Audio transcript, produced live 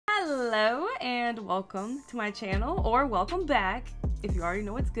Hello and welcome to my channel, or welcome back if you already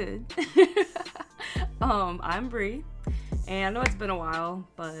know it's good. I'm Bree, and I know it's been a while,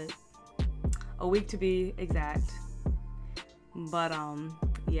 but a week to be exact. But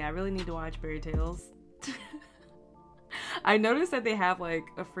yeah, I really need to watch Fairy Tales. I noticed that they have like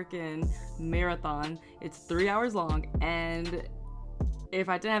a freaking marathon. It's 3 hours long, and if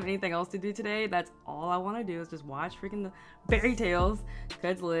I didn't have anything else to do today, that's all I want to do is just watch freaking the Fairy Tales.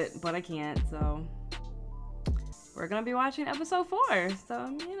 It's lit, but I can't, so we're gonna be watching episode 4.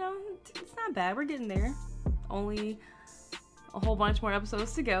 So, you know, it's not bad. We're getting there. Only a whole bunch more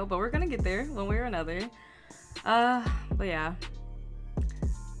episodes to go, but we're gonna get there one way or another. But yeah,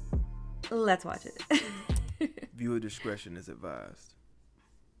 let's watch it. Viewer discretion is advised.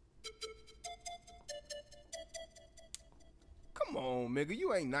 Come on, nigga.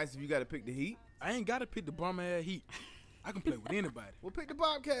 You ain't nice if you gotta pick the Heat. I ain't gotta pick the bum-ass Heat. I can play with anybody. Well, pick the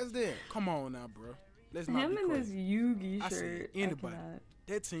Bobcats then. Come on now, bro. Let's not Him be in crazy. this Yugi I shirt. said anybody.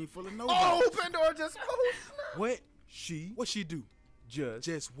 That team full of nobody. Oh, Pandora just What? She What she do?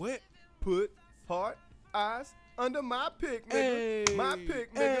 just what? put heart eyes under my pick, nigga. Hey. My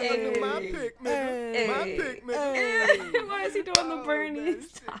pick, nigga. Hey. Under my pick, nigga. Hey. My pick, nigga. Hey. Why is he doing the Oh, Bernie? man,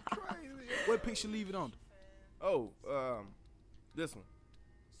 this shit crazy. What pick she leave it on? Oh, this one.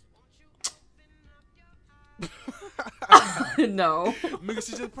 No. Nigga,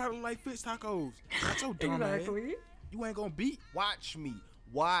 she just probably like fish tacos. Not your dumb ass. Exactly. You ain't gonna beat. Watch me.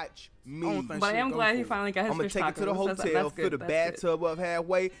 Watch me. I don't think But I shit am go glad for he it. finally got his I'm gonna fish take it to the tacos. hotel, That's fill the good, that's good. bathtub up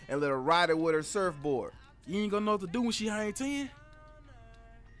halfway, and let her ride it with her surfboard. You ain't gonna know what to do when she hang 10?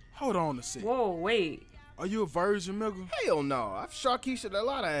 Hold on a second. Whoa, wait. Are you a virgin, Miguel? Hell no. I've Sharkeisha a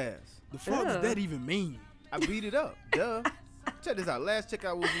lot of ass. The fuck Ugh. does that even mean? I beat it up. Duh. Check this out. Last chick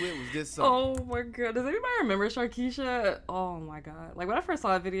I was with was this summer. Oh my god. Does anybody remember Sharkeisha? Oh my god. Like when I first saw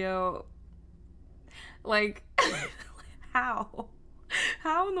that video, like how?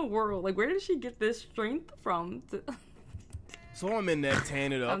 How in the world? Like where did she get this strength from? So I'm in there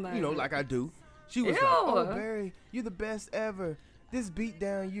tanning it up, I'm not you know, even- like I do. She was Ew. like, "Oh, Barry, you're the best ever. This beat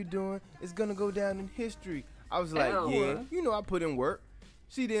down you doing is gonna go down in history." I was like, Ew. "Yeah, you know I put in work."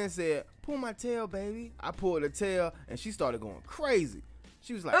 She then said, "Pull my tail, baby." I pulled her tail, and she started going crazy.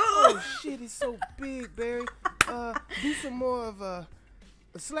 She was like, "Oh shit, it's so big, Barry. Do some more of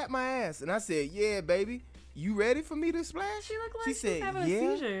slap my ass." And I said, "Yeah, baby. You ready for me to splash?" She looked like she she's said, having a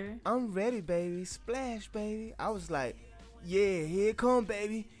 "Yeah, seizure. I'm ready, baby. Splash, baby." I was like, "Yeah, here it come,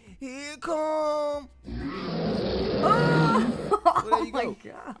 baby. Here it come." Oh, Well, there you my go.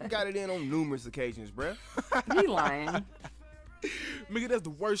 god. I got it in on numerous occasions, bruh. He lying. Nigga, that's the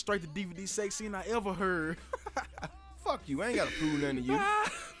worst straight to DVD sex scene I ever heard. Fuck you. I ain't got to prove nothing to you.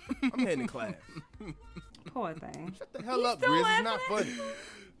 I'm heading to class. Poor thing. Shut the hell You up, still Grizz. It's not laughing?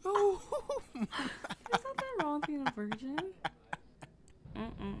 funny. There's something wrong with being a virgin.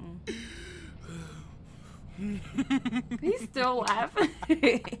 He's still laughing.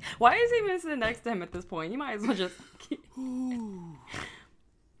 Why is he even sitting next to him at this point? You might as well just keep...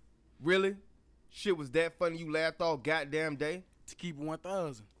 Really? Shit was that funny you laughed all goddamn day? To keep it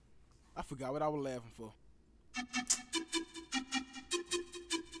 1,000. I forgot what I was laughing for.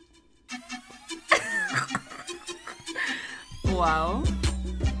 Wow.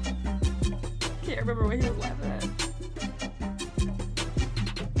 Can't remember what he was laughing at.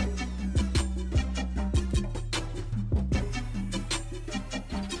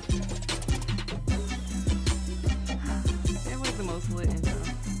 It was the most lit intro.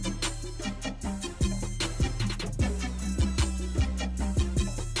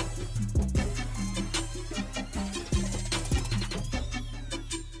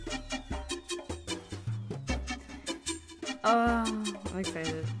 I'm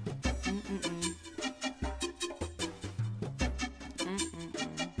excited.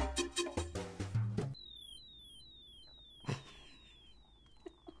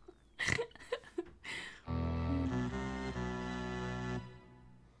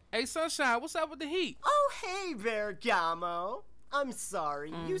 Hey, Sunshine, what's up with the heat? Oh, hey, Vergamo. I'm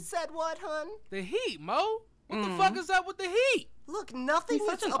sorry. You said what, hun? The heat, Mo? What the fuck is up with the heat? Look, nothing He's is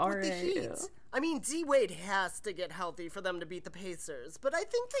such an up with the RA, Heat. ew. I mean, D-Wade has to get healthy for them to beat the Pacers, but I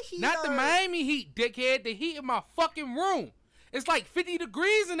think the Heat Not the are... Miami Heat, dickhead. The heat in my fucking room. It's like 50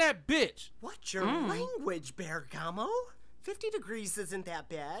 degrees in that bitch. What's your language, Bergamo? 50 degrees isn't that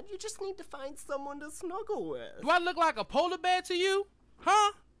bad. You just need to find someone to snuggle with. Do I look like a polar bear to you?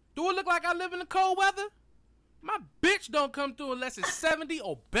 Huh? Do it look like I live in the cold weather? My bitch don't come through unless it's 70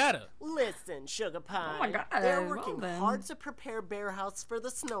 or better. Listen, Sugar Pie. Oh my God, They're well working then. hard to prepare Bear House for the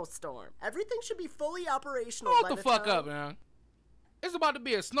snowstorm. Everything should be fully operational Hold by the fuck time... up, man. It's about to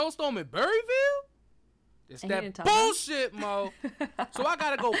be a snowstorm in Berryville? It's And he didn't that tell them? bullshit, Mo. So I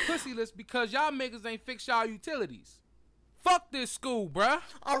gotta go pussyless because y'all niggas ain't fix y'all utilities. Fuck this school, bruh.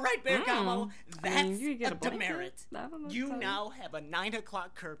 All right, Bergamo, that's you get a a blanket. demerit. I don't know what You to tell you. now have a 9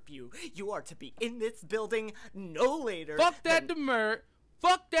 o'clock curfew. You are to be in this building no later. Fuck that demerit.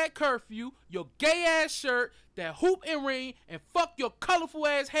 Fuck that curfew. Your gay ass shirt, that hoop and ring, and fuck your colorful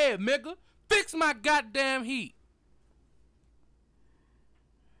ass hair, nigga. Fix my goddamn heat.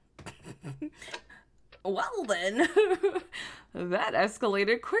 Well then, that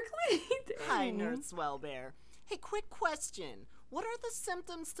escalated quickly. Hi, Dang. Nerd Swellbear. Hey, quick question. What are the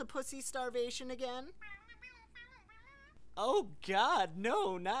symptoms to pussy starvation again? Oh, God,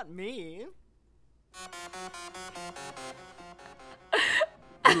 no, not me.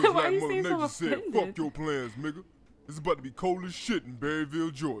 Feels Why like you Mother seem so Nature said, offended? fuck your plans, nigga. It's about to be cold as shit in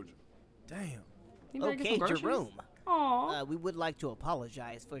Berryville, Georgia. Damn. You better get Okay, some groceries. Jerome. Aw. We would like to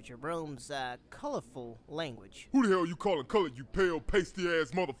apologize for Jerome's colorful language. Who the hell you calling colored, you pale, pasty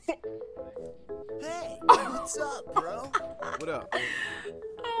ass motherfucker? Hey, what's up, bro? What up?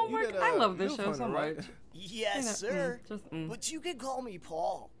 Oh You my that, god, I love this Milf show hunter, so right? much. Yes, You know, sir. just. But you can call me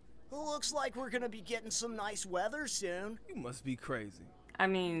Paul. It looks like we're gonna be getting some nice weather soon. You must be crazy. I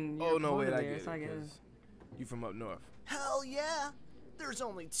mean, Oh, you're no, born wait, I there, get so I it. guess. 'Cause you from up north. Hell yeah. There's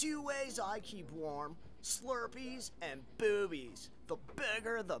only 2 ways I keep warm. Slurpees and boobies. The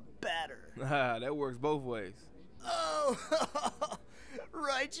bigger, the better. That works both ways. Oh,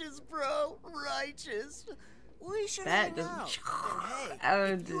 righteous, bro. Righteous. We should That hang doesn't- out. And hey, I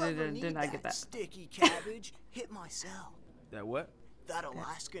if you ever did need not get that that. sticky cabbage, hit my cell. That what? That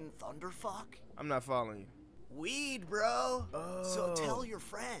Alaskan thunderfuck. I'm not following you. Weed, bro. So Oh. tell your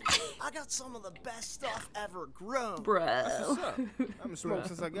friends. I got some of the best stuff ever grown. Bro. What's up? I've been smoking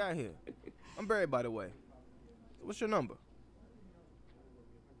since I got here. I'm Barry, by the way. What's your number?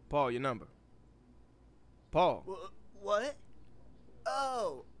 Paul, your number. Paul. What?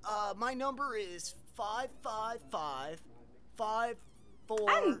 Oh, my number is 555 54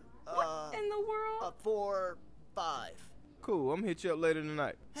 What in the world? 45. Cool, I'm gonna hit you up later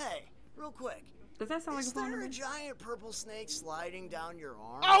tonight. Hey, real quick. Does that sound like Is a phone there a number? giant purple snake sliding down your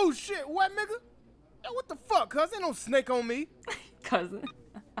arm? Oh shit, what nigga? Yo, what the fuck, cuz? Ain't no snake on me. Cousin.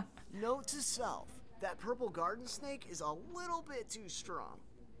 Note to self, that purple garden snake is a little bit too strong.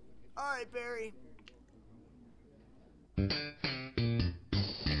 Alright, Barry. If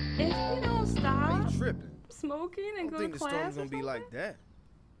you don't stop Ain't tripping. smoking I and don't go think to the class storm's or gonna be like something? that.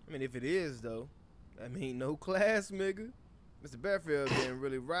 I mean, if it is, though, that mean no class, nigga. Mr. Bearfield didn't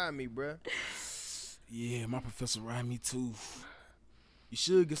really ride me, bruh. Yeah, my professor ride me too. You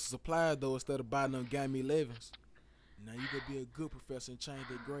should get some supplies though instead of buying them Gammy 11s. Now you gotta be a good professor and change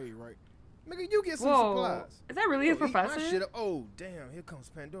that grade, right? Nigga, you get some Whoa. supplies. Is that really his Yo, eat my professor? shit up. Oh, damn, here comes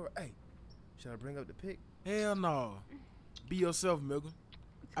Pandora. Hey, should I bring up the pic? Hell no. Be yourself, Milton.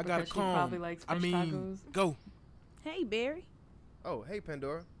 I got a Because she comb. probably likes I fish mean, tacos. go. Hey, Barry. Oh, hey,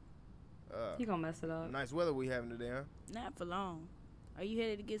 Pandora. He gonna mess it up. Nice weather we having today, huh? Not for long. Are you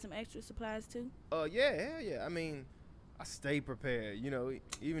headed to get some extra supplies too? Yeah, hell yeah. I mean, I stay prepared, you know,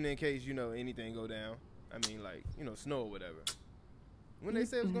 even in case, you know, anything go down. I mean, like, you know, snow or whatever. When they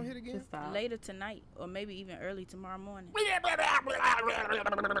say it was gonna hit again? Just stop. Later tonight, or maybe even early tomorrow morning. The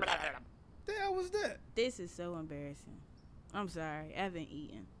hell was that? This is so embarrassing. I'm sorry, I haven't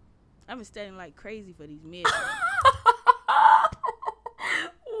eaten. I've been studying like crazy for these midterms.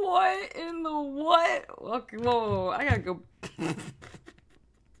 What in the what? Okay, whoa, I gotta go.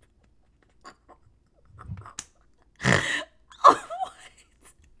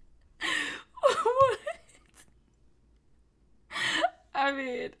 What? I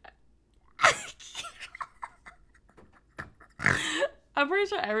mean, I'm pretty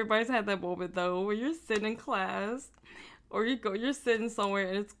sure everybody's had that moment though, where you're sitting in class, or you're sitting somewhere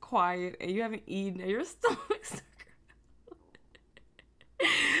and it's quiet and you haven't eaten and your stomach's. Why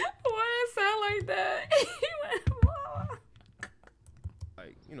does it sound like that?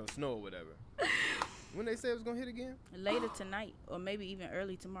 Like, you know, snow or whatever. When they say it was gonna hit again? Later tonight, or maybe even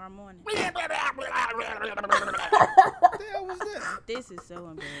early tomorrow morning. What the hell was that? This is so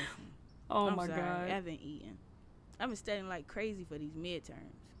embarrassing. Oh I'm my sorry, I god. haven't eaten. I've been studying like crazy for these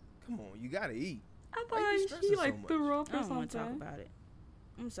midterms. Come on, you gotta eat. I Why you thought stressing he so like much? threw up I or don't want to talk something. about it.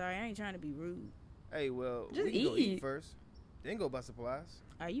 I'm sorry, I ain't trying to be rude. Hey, well, Just we can go eat. eat first. Then go buy supplies.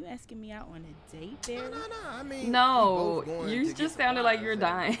 Are you asking me out on a date, No, Barry? no, no. I mean, we No, both going you to get just sounded like you're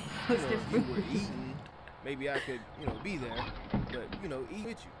supplies, dying. and, Let's you get know, if you were food. eating, maybe I could, you know, be there. But, you know, eat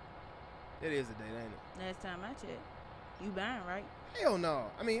with you. It is a date, ain't it? Last time I checked, you buying, right? Hell no.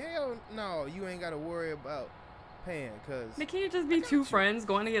 I mean, hell no. You ain't got to worry about pan, cause But can't you just be two friends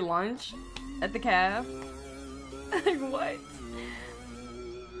going to get lunch at the caf? Like what?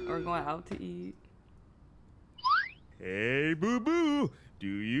 Or going out to eat? Hey, boo-boo, do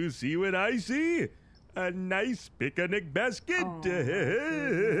you see what I see? A nice picnic basket. Oh,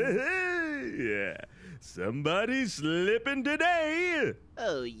 Yeah. Somebody's slipping today.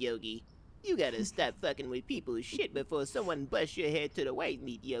 Oh, Yogi. You gotta stop fucking with people's shit before someone busts your head to the white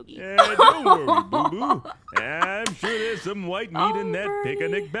meat, Yogi. Don't worry, boo-boo. I'm sure there's some white meat in that Bernie.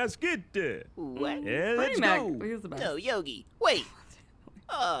 picnic basket. What? Yeah, let's Bernie Mac, go. he was the best. No, Yogi. Wait.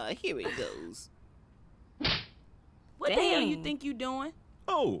 Here it goes. What the hell you Dang. think you doing?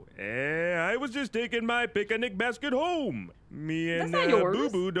 Oh, I was just taking my picnic basket home. Me and That's not yours.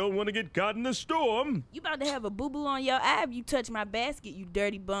 Boo-Boo don't want to get caught in the storm. You about to have a boo-boo on your eye if you touch my basket, you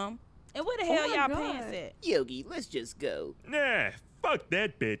dirty bum. And where the hell my y'all God. pants at? Yogi, let's just go. Nah, fuck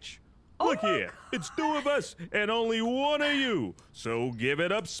that bitch. Oh Look my here, it's two of us and only one of you. So give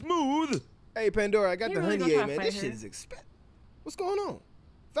it up smooth. hey Pandora, I got He the really honey gonna egg, try to man. fight This her. shit is expensive. What's going on?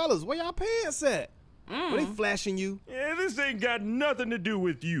 Fellas, where y'all pants at? Were they flashing you? Yeah, this ain't got nothing to do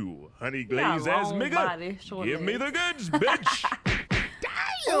with you, honey got a glaze ass long nigga. body, short Give me legs. the goods, bitch.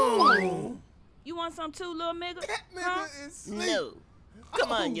 Damn! You want some too, little nigga? That Huh? nigga is sleep. No. Come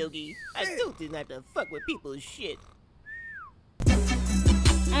Oh, on, Yogi. I shit. told you not to fuck with people's shit.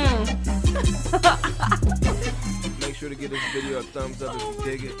 Make sure to give this video a thumbs up if you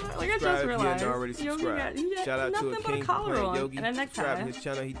dig it. Like, I just Subscribe if you realized, hadn't already Yogi subscribed. he got Shout out to nothing a but king for collar playing on Yogi. and a Subscribe to necktie. his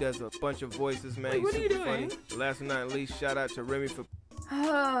channel. He does a bunch of voices, man. Wait, He's what are you super funny. doing? Last but not least, shout out to Remy for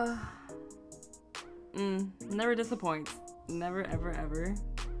Never disappoints. Never, ever, ever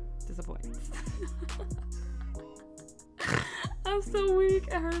disappoints. I'm so weak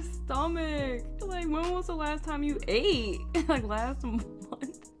at her stomach. Like, when was the last time you ate? Like, last month?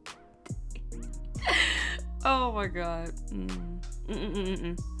 Oh my god.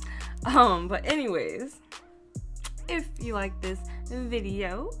 But anyways, if you like this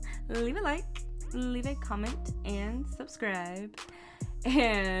video, leave a like, leave a comment, and subscribe.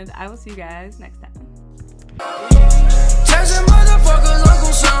 And I will see you guys next time. Texting motherfuckers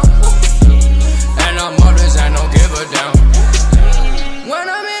Uncle Sam, and I'm mothers and don't give a damn. When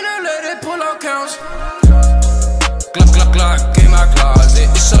I'm in LA, they pull out counts. Glock, glock, glock in my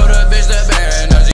closet. So the bitch that